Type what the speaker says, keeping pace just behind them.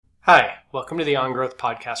Hi, welcome to the On Growth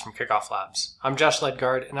podcast from Kickoff Labs. I'm Josh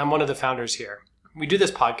Ledgard, and I'm one of the founders here. We do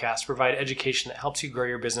this podcast to provide education that helps you grow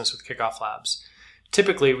your business with Kickoff Labs.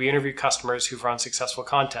 Typically, we interview customers who've run successful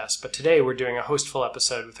contests, but today we're doing a hostful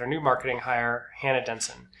episode with our new marketing hire, Hannah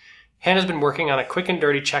Denson. Hannah's been working on a quick and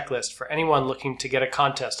dirty checklist for anyone looking to get a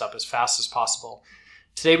contest up as fast as possible.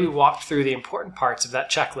 Today we walked through the important parts of that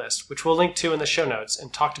checklist, which we'll link to in the show notes,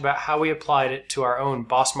 and talked about how we applied it to our own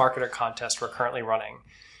Boss Marketer contest we're currently running.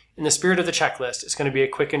 In the spirit of the checklist, it's going to be a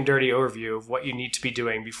quick and dirty overview of what you need to be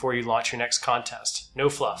doing before you launch your next contest. No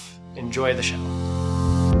fluff. Enjoy the show.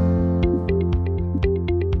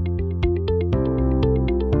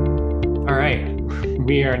 All right,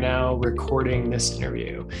 we are now recording this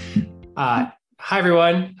interview. Hi,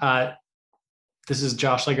 everyone. This is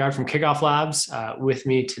Josh Ledgard from Kickoff Labs. With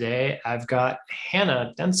me today, I've got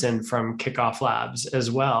Hannah Denson from Kickoff Labs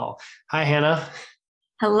as well. Hi, Hannah.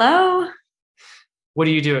 Hello. What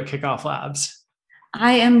do you do at Kickoff Labs?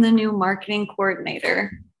 I am the new marketing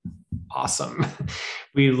coordinator. Awesome.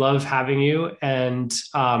 We love having you. And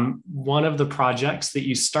one of the projects that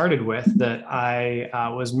you started with that I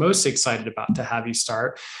was most excited about to have you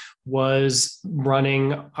start was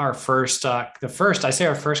running our first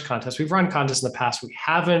contest. We've run contests in the past. We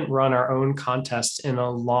haven't run our own contest in a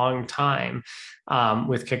long time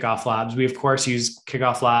with Kickoff Labs. We, of course, use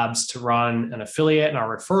Kickoff Labs to run an affiliate and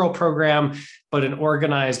our referral program, but an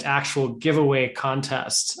organized actual giveaway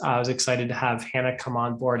contest. I was excited to have Hannah come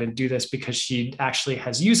on board and do this because she actually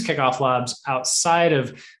has used Kickoff Labs outside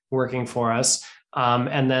of working for us.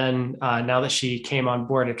 And then now that she came on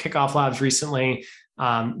board at Kickoff Labs recently,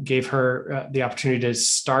 gave her the opportunity to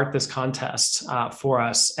start this contest for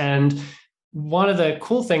us. And one of the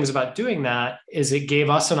cool things about doing that is it gave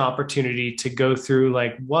us an opportunity to go through,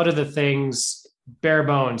 like, what are the things, bare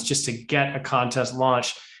bones, just to get a contest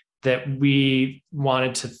launched that we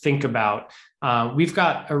wanted to think about. We've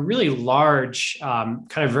got a really large, kind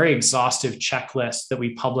of very exhaustive checklist that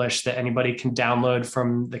we publish that anybody can download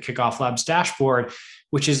from the Kickoff Labs dashboard,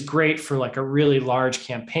 which is great for like a really large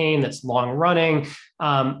campaign that's long running.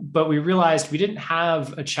 But we realized we didn't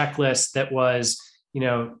have a checklist that was,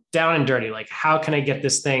 down and dirty. Like, how can I get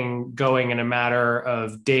this thing going in a matter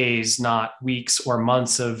of days, not weeks or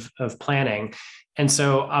months of planning? And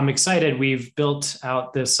so I'm excited. We've built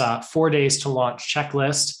out this 4 days to launch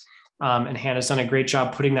checklist. And Hannah's done a great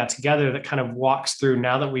job putting that together that kind of walks through,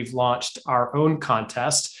 now that we've launched our own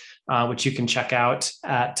contest, which you can check out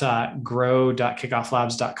at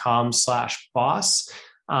grow.kickofflabs.com/boss,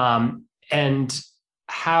 and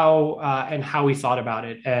how we thought about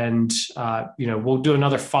it. And, we'll do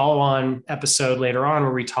another follow-on episode later on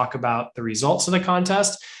where we talk about the results of the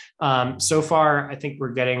contest. So far, I think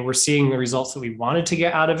we're seeing the results that we wanted to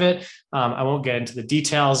get out of it. I won't get into the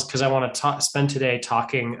details because I want to spend today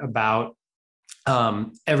talking about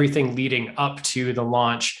everything leading up to the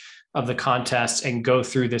launch of the contest and go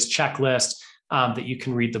through this checklist that you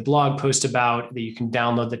can read the blog post about, that you can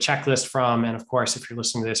download the checklist from. And of course, if you're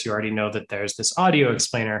listening to this, you already know that there's this audio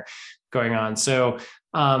explainer going on. So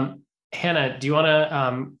Hannah, do you want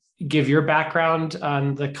to give your background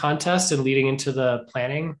on the contest and leading into the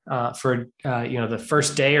planning for the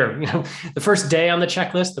first day, or the first day on the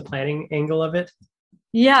checklist, the planning angle of it?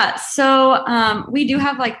 Yeah. So we do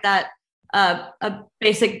have like that a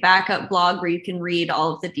basic backup blog where you can read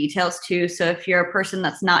all of the details too. So if you're a person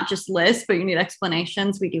that's not just lists, but you need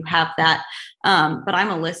explanations, we do have that. But I'm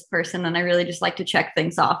a list person and I really just like to check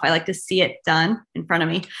things off. I like to see it done in front of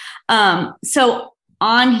me. So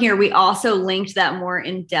on here, we also linked that more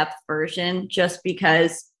in-depth version just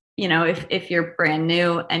because, if you're brand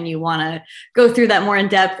new and you want to go through that more in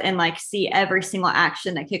depth and like see every single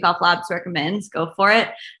action that Kickoff Labs recommends, go for it.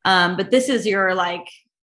 But this is your like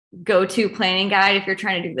go-to planning guide if you're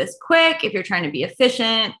trying to do this quick, if you're trying to be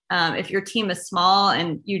efficient, if your team is small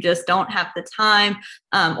and you just don't have the time,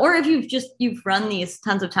 or if you've run these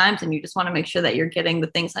tons of times and you just want to make sure that you're getting the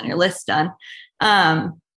things on your list done.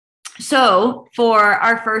 So for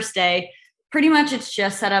our first day, pretty much it's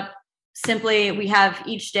just set up simply. We have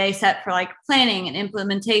each day set for like planning and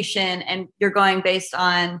implementation, and you're going based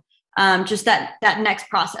on just that next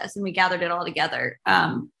process. And we gathered it all together.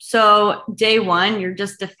 So day one, you're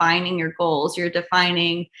just defining your goals. You're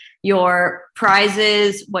defining your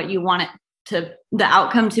prizes, what you want the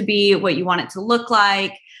outcome to be, what you want it to look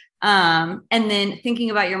like. And then thinking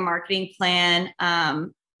about your marketing plan,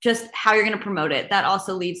 just how you're going to promote it. That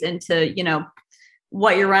also leads into,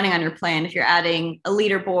 what you're running on your plan. If you're adding a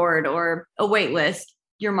leaderboard or a wait list,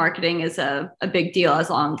 your marketing is a big deal as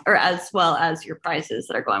well as your prizes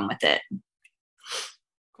that are going with it.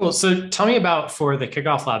 Cool. So tell me about for the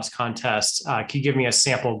Kickoff Labs contest. Can you give me a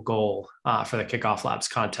sample goal for the Kickoff Labs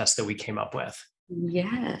contest that we came up with?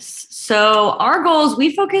 Yes. So our goals,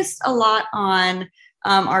 we focused a lot on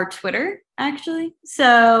our Twitter, actually.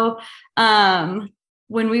 So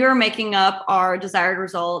when we were making up our desired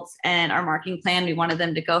results and our marketing plan, we wanted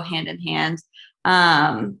them to go hand in hand.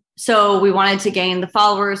 So we wanted to gain the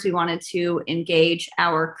followers. We wanted to engage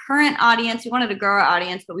our current audience. We wanted to grow our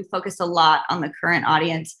audience, but we focused a lot on the current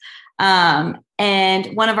audience. And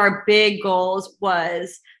one of our big goals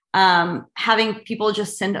was having people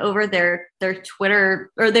just send over their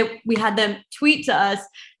Twitter, or we had them tweet to us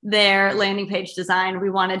their landing page design.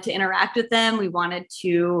 We wanted to interact with them. We wanted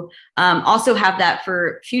to also have that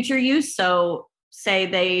for future use. So say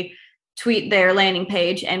they tweet their landing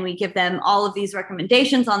page and we give them all of these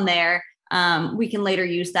recommendations on there. We can later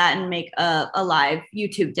use that and make a live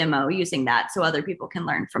YouTube demo using that so other people can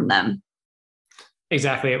learn from them.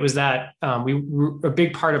 Exactly. It was that a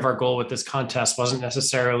big part of our goal with this contest wasn't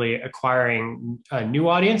necessarily acquiring a new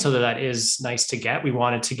audience, although that is nice to get. We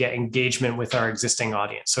wanted to get engagement with our existing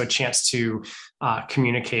audience. So a chance to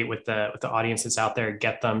communicate with the audience that's out there,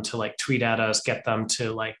 get them to like tweet at us, get them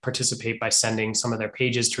to like participate by sending some of their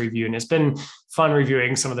pages to review. And it's been fun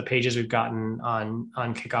reviewing some of the pages we've gotten on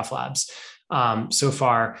Kickoff Labs so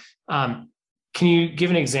far. Can you give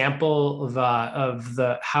an example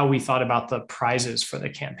of how we thought about the prizes for the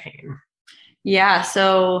campaign? Yeah,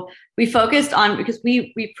 so we focused on, because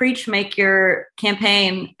we preach make your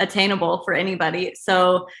campaign attainable for anybody.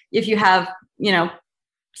 So if you have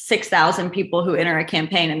 6,000 people who enter a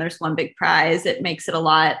campaign and there's one big prize, it makes it a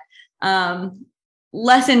lot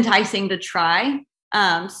less enticing to try.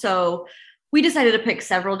 So we decided to pick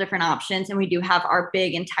several different options, and we do have our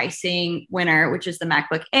big enticing winner, which is the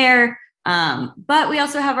MacBook Air. But we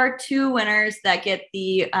also have our 2 winners that get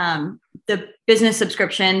the business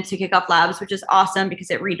subscription to Kickoff Labs, which is awesome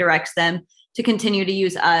because it redirects them to continue to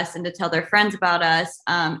use us and to tell their friends about us.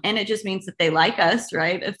 And it just means that they like us,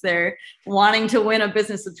 right? If they're wanting to win a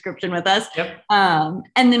business subscription with us. Yep. And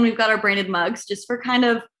then we've got our branded mugs just for kind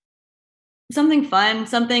of something fun,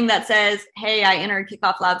 something that says, hey, I entered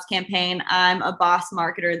Kickoff Labs campaign. I'm a boss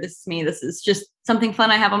marketer. This is me. This is just something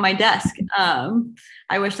fun I have on my desk.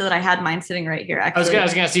 I wish that I had mine sitting right here. Actually, I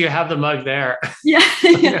was gonna see you have the mug there. Yeah,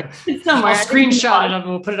 it's somewhere. I'll screenshot it up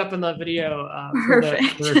and we'll put it up in the video for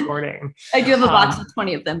the recording. I do have a box of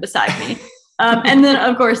 20 of them beside me. And then,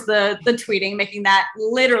 of course, the tweeting, making that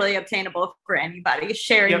literally obtainable for anybody.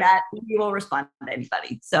 Sharing that, we will respond to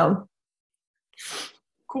anybody. So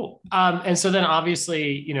cool. And so then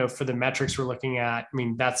obviously, for the metrics we're looking at, I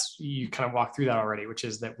mean, you kind of walked through that already, which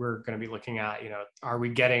is that we're going to be looking at, are we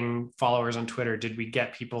getting followers on Twitter? Did we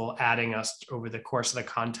get people adding us over the course of the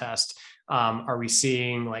contest? Are we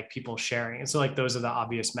seeing like people sharing? And so like, those are the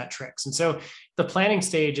obvious metrics. And so the planning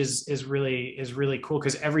stage is really cool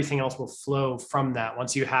because everything else will flow from that.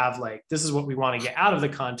 Once you have like, this is what we want to get out of the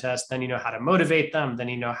contest, then you know how to motivate them, then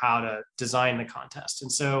you know how to design the contest. And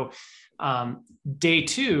so day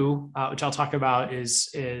 2, which I'll talk about, is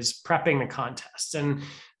prepping the contest. And,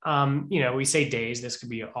 we say days, this could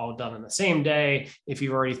be all done in the same day if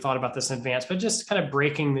you've already thought about this in advance, but just kind of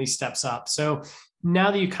breaking these steps up. So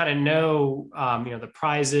now that you kind of know, the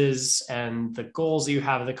prizes and the goals that you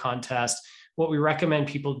have of the contest, what we recommend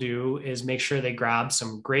people do is make sure they grab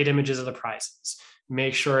some great images of the prizes.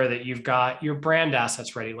 Make sure that you've got your brand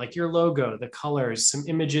assets ready, like your logo, the colors, some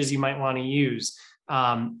images you might want to use.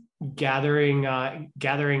 Gathering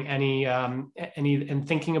any and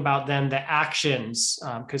thinking about then the actions,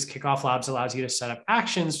 because Kickoff Labs allows you to set up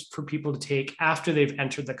actions for people to take after they've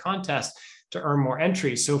entered the contest to earn more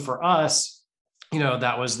entries. So for us,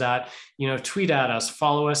 that was that, tweet at us,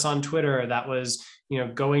 follow us on Twitter. That was,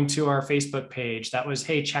 going to our Facebook page. That was,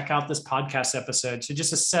 hey, check out this podcast episode. So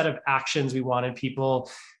just a set of actions we wanted people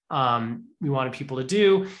to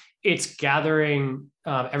do. It's gathering,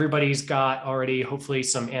 everybody's got already hopefully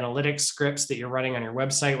some analytics scripts that you're running on your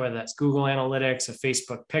website, whether that's Google Analytics, a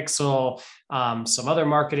Facebook pixel, some other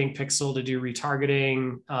marketing pixel to do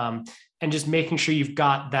retargeting, and just making sure you've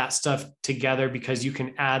got that stuff together because you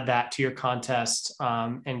can add that to your contest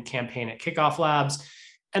and campaign at Kickoff Labs.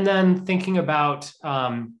 And then thinking about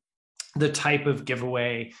the type of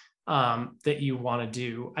giveaway that you want to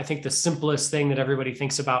do. I think the simplest thing that everybody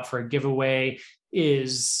thinks about for a giveaway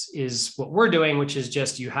is what we're doing, which is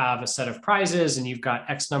just you have a set of prizes and you've got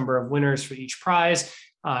X number of winners for each prize.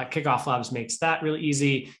 Kickoff Labs makes that really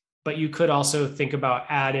easy. But you could also think about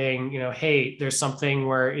adding, hey, there's something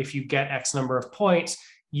where if you get X number of points,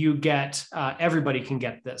 you get, everybody can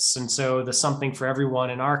get this. And so the something for everyone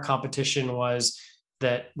in our competition was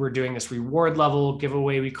that we're doing this reward level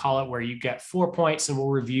giveaway, we call it, where you get 4 points and we'll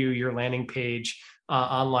review your landing page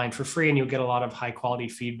online for free, and you'll get a lot of high quality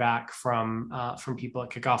feedback from people at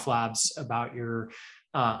Kickoff Labs about your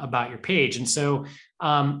page. And so,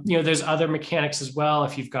 there's other mechanics as well.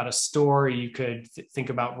 If you've got a store, you could think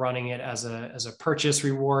about running it as a purchase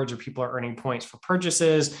rewards, or people are earning points for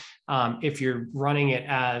purchases. If you're running it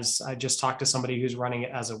as, I just talked to somebody who's running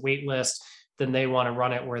it as a wait list, then they want to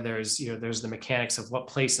run it where there's the mechanics of what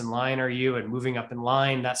place in line are you and moving up in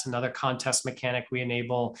line. That's another contest mechanic we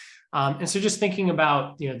enable. And so just thinking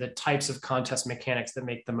about, the types of contest mechanics that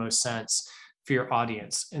make the most sense for your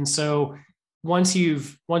audience. And so once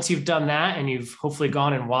you've done that, and you've hopefully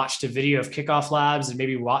gone and watched a video of Kickoff Labs and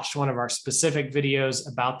maybe watched one of our specific videos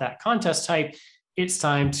about that contest type, it's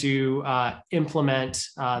time to implement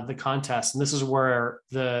the contest. And this is where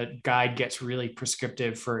the guide gets really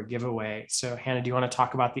prescriptive for a giveaway. So Hannah, do you want to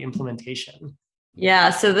talk about the implementation? Yeah,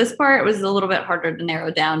 so this part was a little bit harder to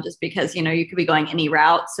narrow down just because, you could be going any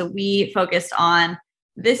route. So we focused on,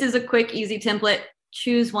 this is a quick, easy template.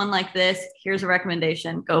 Choose one like this. Here's a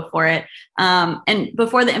recommendation. Go for it. And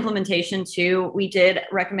before the implementation too, we did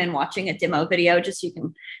recommend watching a demo video just so you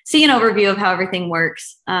can see an overview of how everything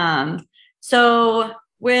works. So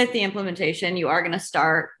with the implementation, you are going to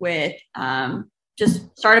start with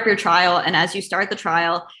just start up your trial. And as you start the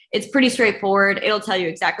trial, it's pretty straightforward. It'll tell you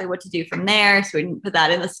exactly what to do from there. So we can put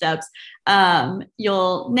that in the steps.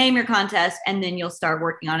 You'll name your contest, and then you'll start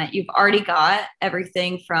working on it. You've already got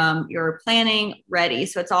everything from your planning ready.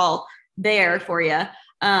 So it's all there for you.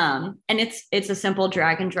 And it's a simple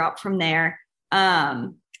drag and drop from there.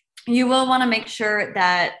 You will want to make sure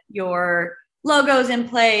that your logo's in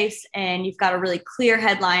place and you've got a really clear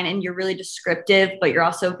headline and you're really descriptive, but you're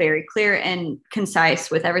also very clear and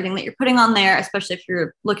concise with everything that you're putting on there, especially if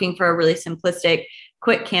you're looking for a really simplistic,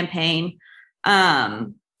 quick campaign.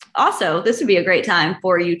 Also, this would be a great time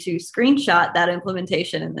for you to screenshot that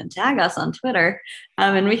implementation and then tag us on Twitter,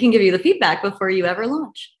 and we can give you the feedback before you ever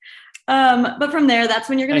launch. But from there, that's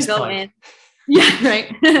when you're going to go in. Yeah,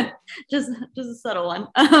 right. just a subtle one.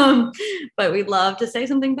 But we'd love to say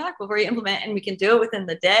something back before you implement, and we can do it within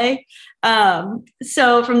the day.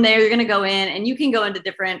 So from there, you're going to go in, and you can go into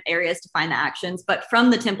different areas to find the actions. But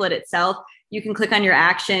from the template itself, you can click on your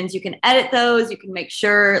actions. You can edit those. You can make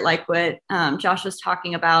sure, like what Josh was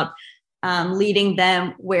talking about, leading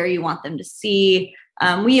them where you want them to see.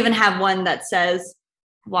 We even have one that says,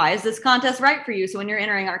 why is this contest right for you? So when you're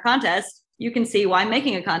entering our contest, you can see why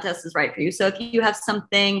making a contest is right for you. So if you have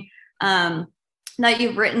something that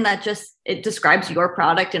you've written that it describes your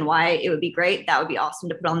product and why it would be great, that would be awesome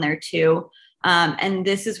to put on there too. And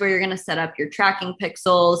this is where you're going to set up your tracking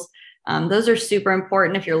pixels. Those are super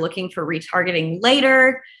important if you're looking for retargeting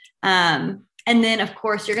later. And then, of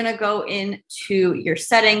course, you're going to go into your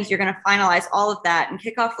settings. You're going to finalize all of that. And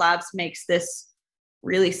Kickoff Labs makes this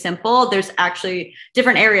really simple. There's actually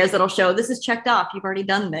different areas that'll show this is checked off. You've already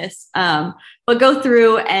done this. But go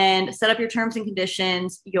through and set up your terms and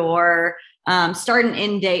conditions, your start and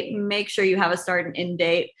end date. Make sure you have a start and end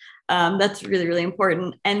date. That's really, really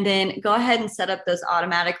important. And then go ahead and set up those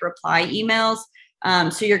automatic reply emails.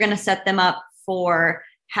 So you're going to set them up for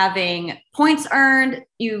having points earned.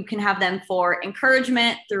 You can have them for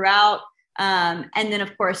encouragement throughout. And then,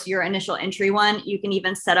 of course, your initial entry one, you can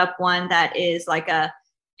even set up one that is like a,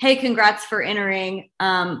 hey, congrats for entering.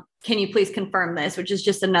 Can you please confirm this? Which is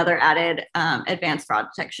just another added advanced fraud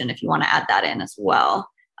detection if you want to add that in as well.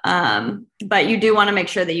 But you do want to make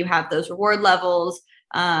sure that you have those reward levels,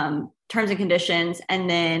 terms and conditions, and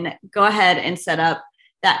then go ahead and set up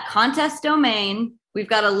that contest domain. We've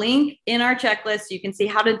got a link in our checklist. So you can see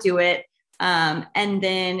how to do it. And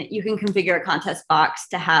then you can configure a contest box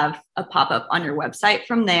to have a pop-up on your website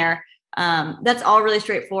from there. That's all really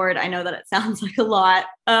straightforward. I know that it sounds like a lot,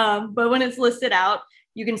 but when it's listed out,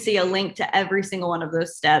 you can see a link to every single one of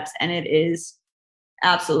those steps, and it is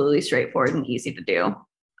absolutely straightforward and easy to do.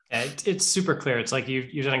 Yeah, it's super clear. It's like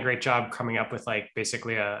you've done a great job coming up with like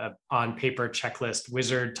basically a on paper checklist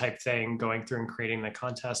wizard type thing, going through and creating the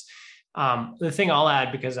contest. The thing I'll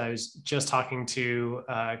add, because I was just talking to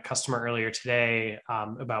a customer earlier today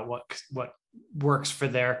about what works for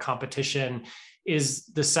their competition, is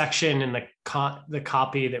the section in the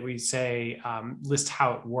copy that we say list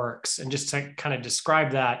how it works, and just to kind of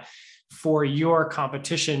describe that for your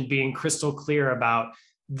competition, being crystal clear about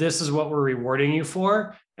this is what we're rewarding you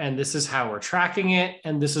for, and this is how we're tracking it,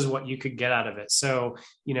 and this is what you could get out of it. So,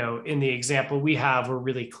 in the example we have, we're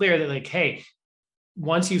really clear that like, hey,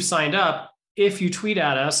 once you've signed up, if you tweet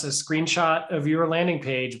at us a screenshot of your landing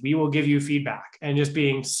page, we will give you feedback. And just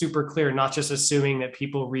being super clear, not just assuming that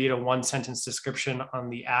people read a one sentence description on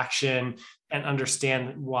the action and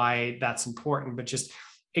understand why that's important, but just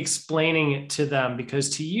explaining it to them. Because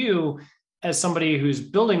to you, as somebody who's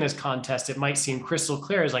building this contest, it might seem crystal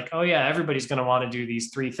clear as like, oh yeah, everybody's going to want to do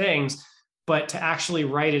these three things. But to actually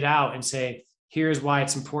write it out and say, here's why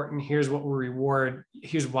it's important, here's what we reward,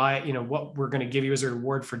 here's why, what we're going to give you as a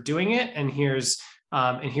reward for doing it, and here's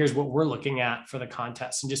what we're looking at for the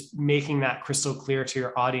contest, and just making that crystal clear to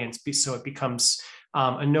your audience, so it becomes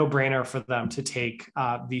a no-brainer for them to take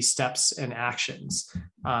these steps and actions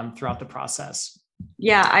throughout the process.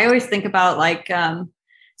 Yeah, I always think about like,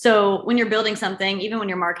 so when you're building something, even when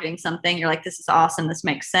you're marketing something, you're like, this is awesome, this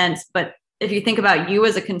makes sense. But if you think about you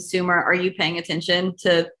as a consumer, are you paying attention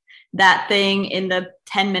to that thing in the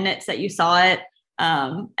 10 minutes that you saw it,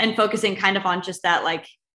 and focusing kind of on just that, like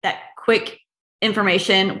that quick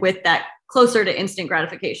information with that closer to instant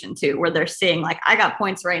gratification too, where they're seeing like, I got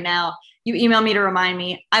points right now. You email me to remind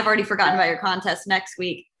me, I've already forgotten about your contest next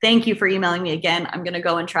week. Thank you for emailing me again. I'm going to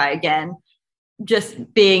go and try again.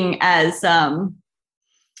 Just being as, I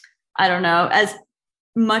don't know, as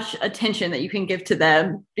much attention that you can give to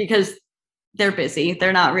them, because they're busy.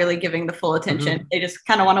 They're not really giving the full attention. Mm-hmm. They just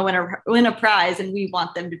kind of want to win a prize, and we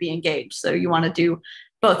want them to be engaged. So you want to do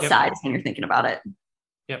both sides when you're thinking about it.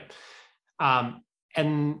 Yep.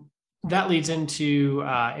 And that leads into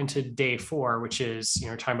day 4, which is,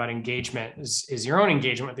 talking about engagement is your own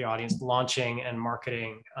engagement with the audience, launching and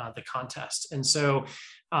marketing the contest. And so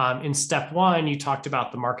in step 1, you talked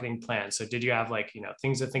about the marketing plan. So did you have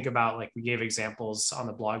things to think about? Like we gave examples on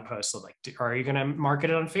the blog post. So like, are you going to market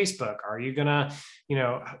it on Facebook? Are you going to,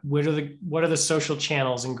 what are the social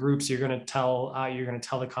channels and groups you're going to tell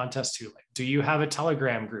the contest to? Like, do you have a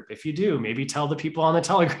Telegram group? If you do, maybe tell the people on the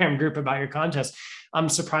Telegram group about your contest. I'm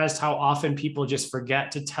surprised how often people just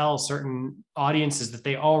forget to tell certain audiences that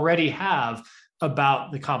they already have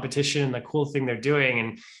about the competition and the cool thing they're doing.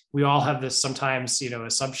 And we all have this sometimes,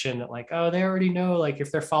 assumption that like, oh, they already know, like if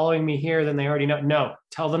they're following me here, then they already know. No,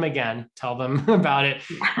 tell them again, tell them about it,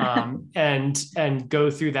 and go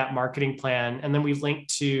through that marketing plan. And then we've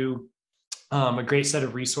linked to a great set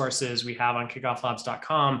of resources we have on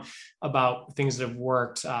kickofflabs.com about things that have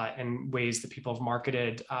worked and ways that people have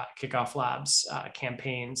marketed Kickoff Labs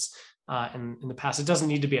campaigns in the past. It doesn't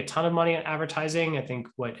need to be a ton of money on advertising. I think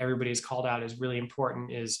what everybody's called out is really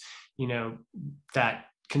important is, that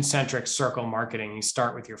concentric circle marketing. You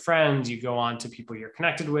start with your friends, you go on to people you're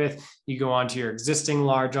connected with, you go on to your existing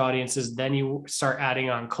large audiences, then you start adding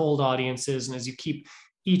on cold audiences. And as you keep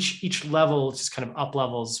each level, just kind of up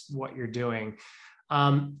levels what you're doing.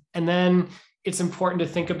 And then it's important to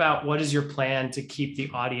think about what is your plan to keep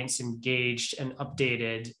the audience engaged and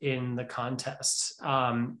updated in the contest,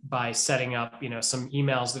 by setting up, some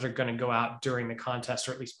emails that are going to go out during the contest,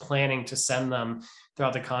 or at least planning to send them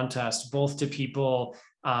throughout the contest, both to people.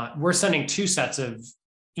 We're sending 2 sets of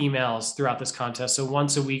emails throughout this contest. So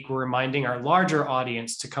once a week, we're reminding our larger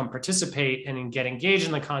audience to come participate and get engaged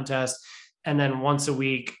in the contest. And then once a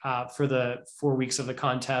week for the 4 weeks of the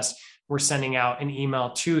contest, we're sending out an email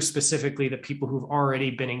to specifically the people who've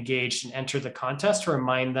already been engaged and entered the contest to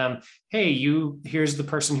remind them, hey, here's the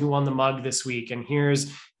person who won the mug this week. And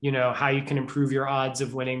here's, how you can improve your odds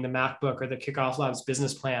of winning the MacBook or the Kickoff Labs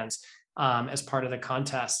business plans as part of the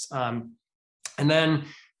contest. And then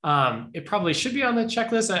it probably should be on the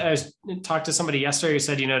checklist. I talked to somebody yesterday who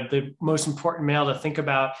said, the most important mail to think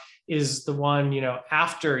about is the one,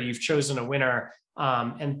 after you've chosen a winner,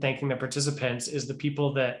 and thanking the participants, is the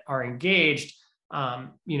people that are engaged,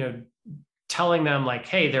 telling them like,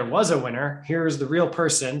 hey, there was a winner, here's the real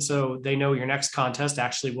person. So they know your next contest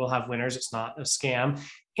actually will have winners. It's not a scam.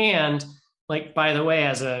 And like, by the way,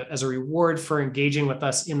 as a reward for engaging with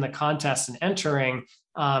us in the contest and entering,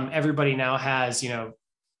 everybody now has,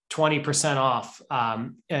 20% off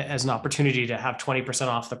as an opportunity to have 20%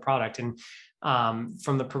 off the product. And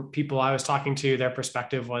from the people I was talking to, their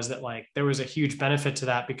perspective was that like there was a huge benefit to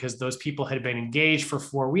that, because those people had been engaged for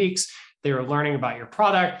 4 weeks. They were learning about your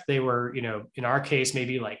product. They were, in our case,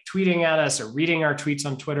 maybe like tweeting at us or reading our tweets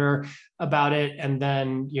on Twitter about it. And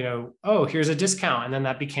then, oh, here's a discount. And then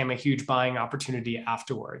that became a huge buying opportunity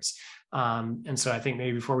afterwards. And so I think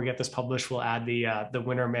maybe before we get this published, we'll add the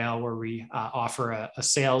winner mail where we offer a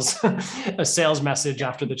sales a sales message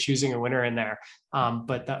after the choosing a winner in there.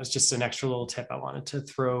 But that was just an extra little tip I wanted to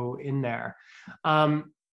throw in there.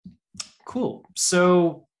 Cool.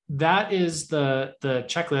 So that is the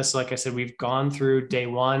checklist. Like I said, we've gone through day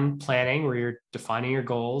 1, planning, where you're defining your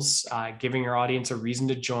goals, giving your audience a reason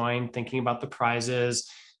to join, thinking about the prizes,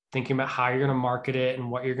 thinking about how you're going to market it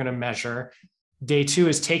and what you're going to measure. Day 2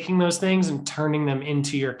 is taking those things and turning them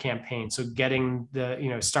into your campaign. So getting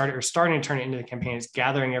the, starting to turn it into the campaign is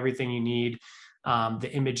gathering everything you need, the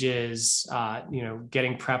images,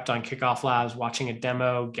 getting prepped on Kickoff Labs, watching a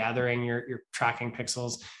demo, gathering your tracking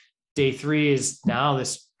pixels. Day 3 is now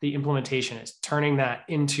the implementation is turning that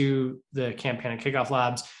into the campaign and Kickoff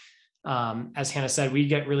Labs. As Hannah said, we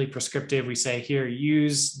get really prescriptive. We say, here,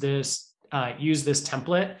 use this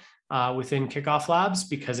template within Kickoff Labs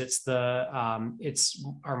because it's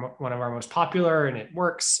one of our most popular, and it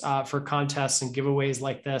works for contests and giveaways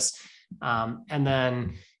like this. And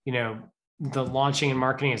then, the launching and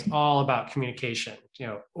marketing is all about communication,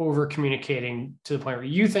 over communicating to the point where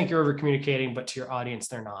you think you're over communicating, but to your audience,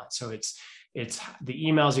 they're not. So it's the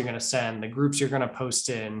emails you're going to send, the groups you're going to post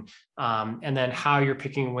in, and then how you're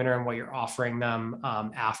picking a winner and what you're offering them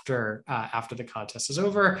after the contest is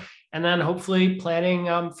over. And then hopefully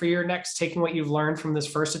planning for your next, taking what you've learned from this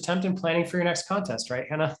first attempt and planning for your next contest, right,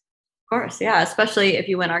 Hannah? Of course. Yeah. Especially if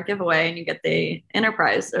you win our giveaway and you get the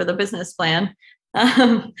enterprise or the business plan.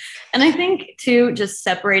 And I think too, just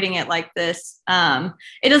separating it like this,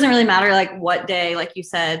 it doesn't really matter like what day, like you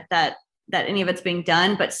said, that any of it's being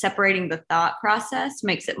done, but separating the thought process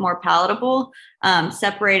makes it more palatable.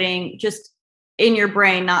 Separating just in your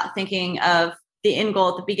brain, not thinking of the end goal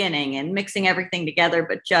at the beginning and mixing everything together,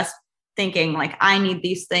 but just thinking like, I need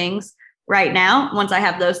these things right now. Once I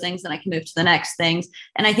have those things, then I can move to the next things.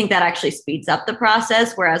 And I think that actually speeds up the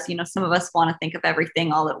process. Whereas, some of us want to think of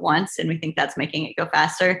everything all at once, and we think that's making it go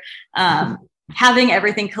faster. Having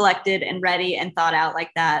everything collected and ready and thought out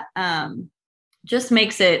like that just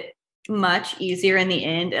makes it much easier in the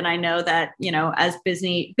end. And I know that, as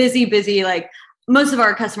busy, like most of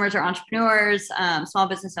our customers are entrepreneurs, small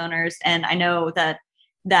business owners. And I know that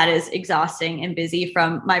is exhausting and busy.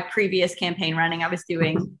 From my previous campaign running, I was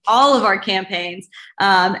doing all of our campaigns,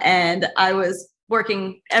 and I was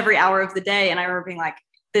working every hour of the day. And I remember being like,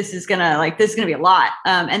 this is gonna be a lot.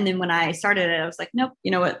 And then when I started it, I was like, nope,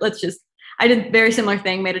 you know what? I did a very similar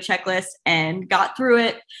thing, made a checklist and got through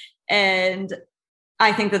it. And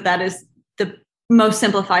I think that is the most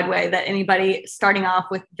simplified way that anybody starting off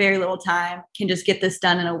with very little time can just get this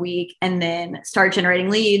done in a week and then start generating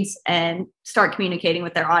leads and start communicating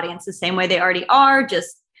with their audience the same way they already are,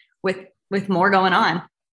 just with more going on.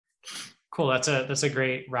 Cool. That's a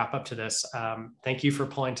great wrap up to this. Thank you for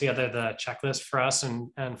pulling together the checklist for us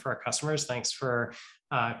and for our customers. Thanks for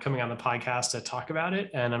coming on the podcast to talk about it.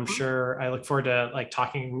 And I'm sure I look forward to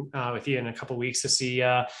talking with you in a couple of weeks to see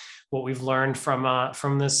what we've learned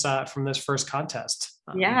from this first contest.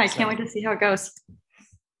 Yeah, I can't wait to see how it goes.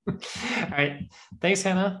 All right. Thanks,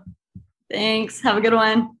 Hannah. Thanks. Have a good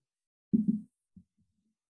one.